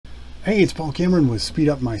Hey, it's Paul Cameron with Speed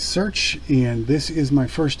Up My Search, and this is my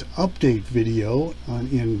first update video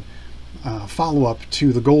in follow-up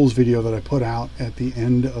to the goals video that I put out at the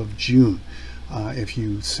end of June. If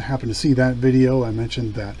you happen to see that video, I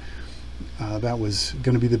mentioned that that was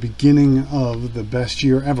going to be the beginning of the best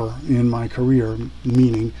year ever in my career,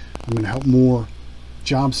 meaning I'm going to help more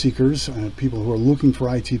job seekers, people who are looking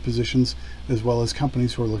for IT positions, as well as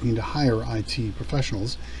companies who are looking to hire IT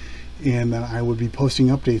professionals. And then I would be posting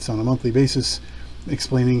updates on a monthly basis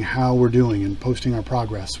explaining how we're doing and posting our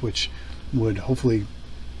progress, which would hopefully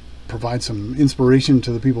provide some inspiration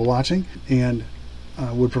to the people watching and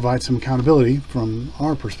would provide some accountability from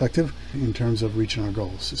our perspective in terms of reaching our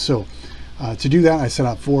goals. So to do that, I set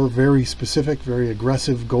out 4 very specific, very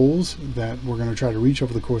aggressive goals that we're going to try to reach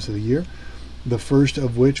over the course of the year. The first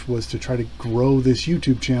of which was to try to grow this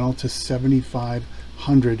YouTube channel to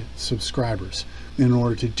 7,500 subscribers. In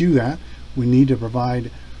order to do that, we need to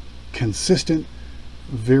provide consistent,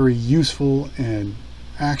 very useful and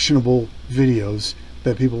actionable videos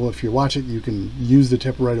that people, if you watch it, you can use the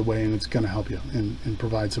tip right away and it's going to help you and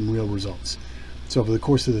provide some real results. So over the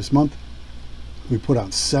course of this month, we put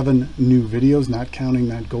out 7 new videos, not counting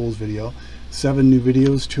that goals video, 7 new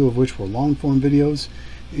videos, 2 of which were long form videos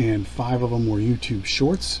and 5 of them were YouTube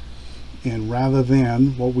shorts. And rather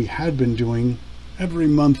than what we had been doing every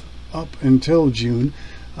month up until June,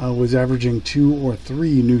 was averaging 2 or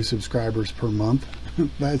 3 new subscribers per month.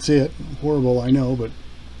 That's it. Horrible, I know, but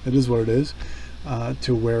it is what it is.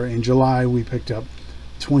 To where in July we picked up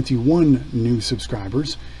 21 new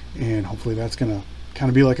subscribers, and hopefully that's going to kind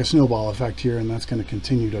of be like a snowball effect here, and that's going to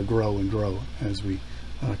continue to grow and grow as we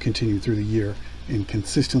continue through the year in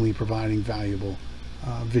consistently providing valuable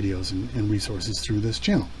videos and resources through this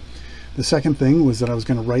channel. The second thing was that I was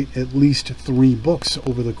going to write at least 3 books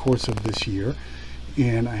over the course of this year,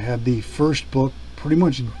 and I had the first book pretty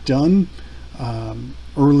much done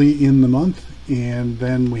early in the month, and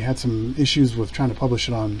then we had some issues with trying to publish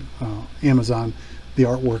it on Amazon. The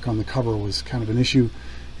artwork on the cover was kind of an issue,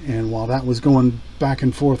 and while that was going back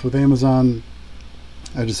and forth with Amazon,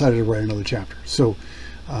 I decided to write another chapter. So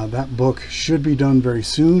that book should be done very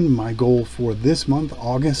soon. My goal for this month,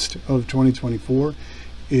 August of 2024,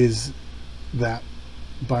 is that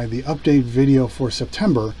by the update video for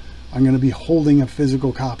September, I'm going to be holding a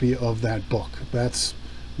physical copy of that book. That's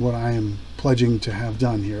what I am pledging to have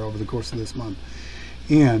done here over the course of this month.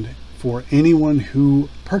 And for anyone who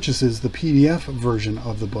purchases the PDF version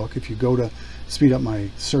of the book, if you go to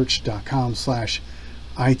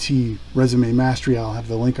speedupmysearch.com/IT resume mastery, I'll have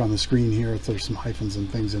the link on the screen here. If there's some hyphens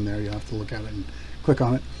and things in there, you'll have to look at it and click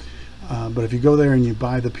on it. But if you go there and you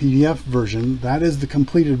buy the PDF version, that is the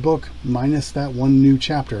completed book minus that 1 new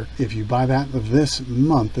chapter. If you buy that of this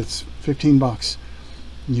month, it's 15 bucks.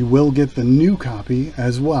 You will get the new copy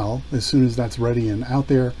as well as soon as that's ready and out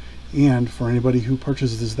there. And for anybody who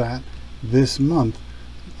purchases that this month,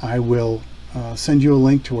 I will send you a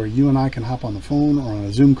link to where you and I can hop on the phone or on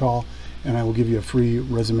a Zoom call, and I will give you a free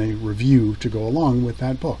resume review to go along with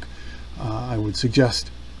that book. I would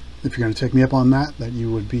suggest, if you're going to take me up on that, that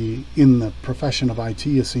you would be in the profession of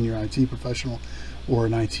IT, a senior IT professional or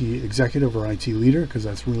an IT executive or IT leader, because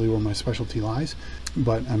that's really where my specialty lies.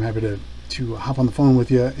 But I'm happy to hop on the phone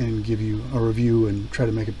with you and give you a review and try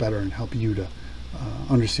to make it better and help you to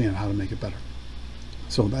understand how to make it better.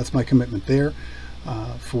 So that's my commitment there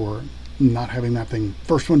for not having that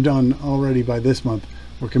first one done already by this month.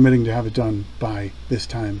 We're committing to have it done by this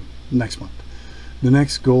time next month. The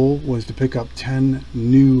next goal was to pick up 10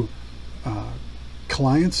 new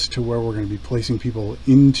clients to where we're going to be placing people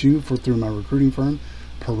into through my recruiting firm.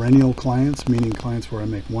 Perennial clients, meaning clients where I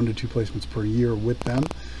make 1 to 2 placements per year with them.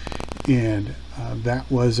 And that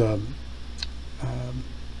was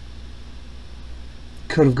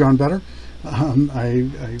could have gone better. I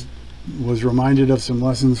was reminded of some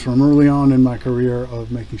lessons from early on in my career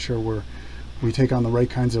of making sure we take on the right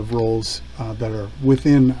kinds of roles that are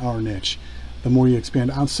within our niche. The more you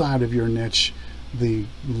expand outside of your niche, the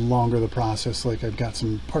longer the process. Like, I've got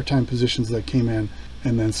some part-time positions that came in,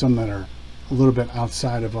 and then some that are a little bit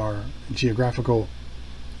outside of our geographical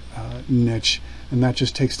niche, and that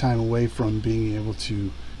just takes time away from being able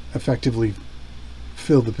to effectively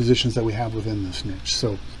fill the positions that we have within this niche.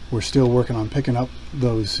 So we're still working on picking up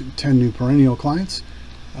those 10 new perennial clients,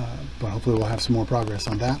 but hopefully we'll have some more progress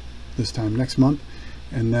on that this time next month.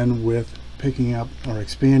 And then with picking up or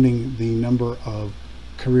expanding the number of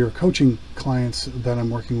career coaching clients that I'm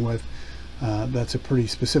working with, that's a pretty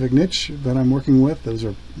specific niche that I'm working with. Those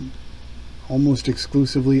are almost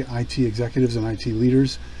exclusively IT executives and IT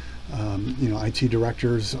leaders, IT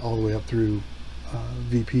directors all the way up through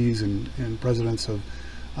VPs and presidents of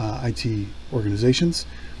IT organizations,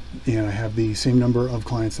 and I have the same number of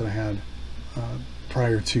clients that I had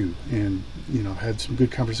prior to, and had some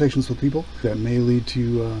good conversations with people that may lead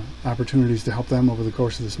to opportunities to help them over the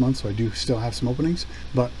course of this month. So I do still have some openings,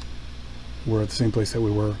 but we're at the same place that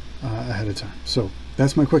we were ahead of time. So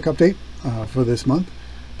that's my quick update for this month.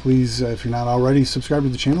 Please, if you're not already, subscribe to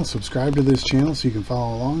the channel. Subscribe to this channel so you can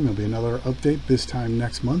follow along. There'll be another update this time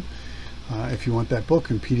next month. If you want that book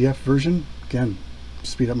in PDF version, again,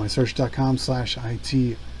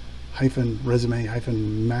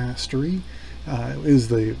 speedupmysearch.com/IT-resume-mastery is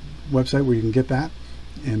the website where you can get that.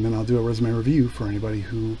 And then I'll do a resume review for anybody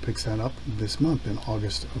who picks that up this month in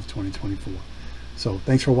August of 2024. So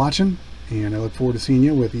thanks for watching, and I look forward to seeing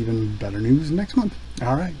you with even better news next month.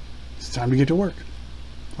 All right, it's time to get to work.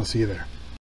 I'll see you there.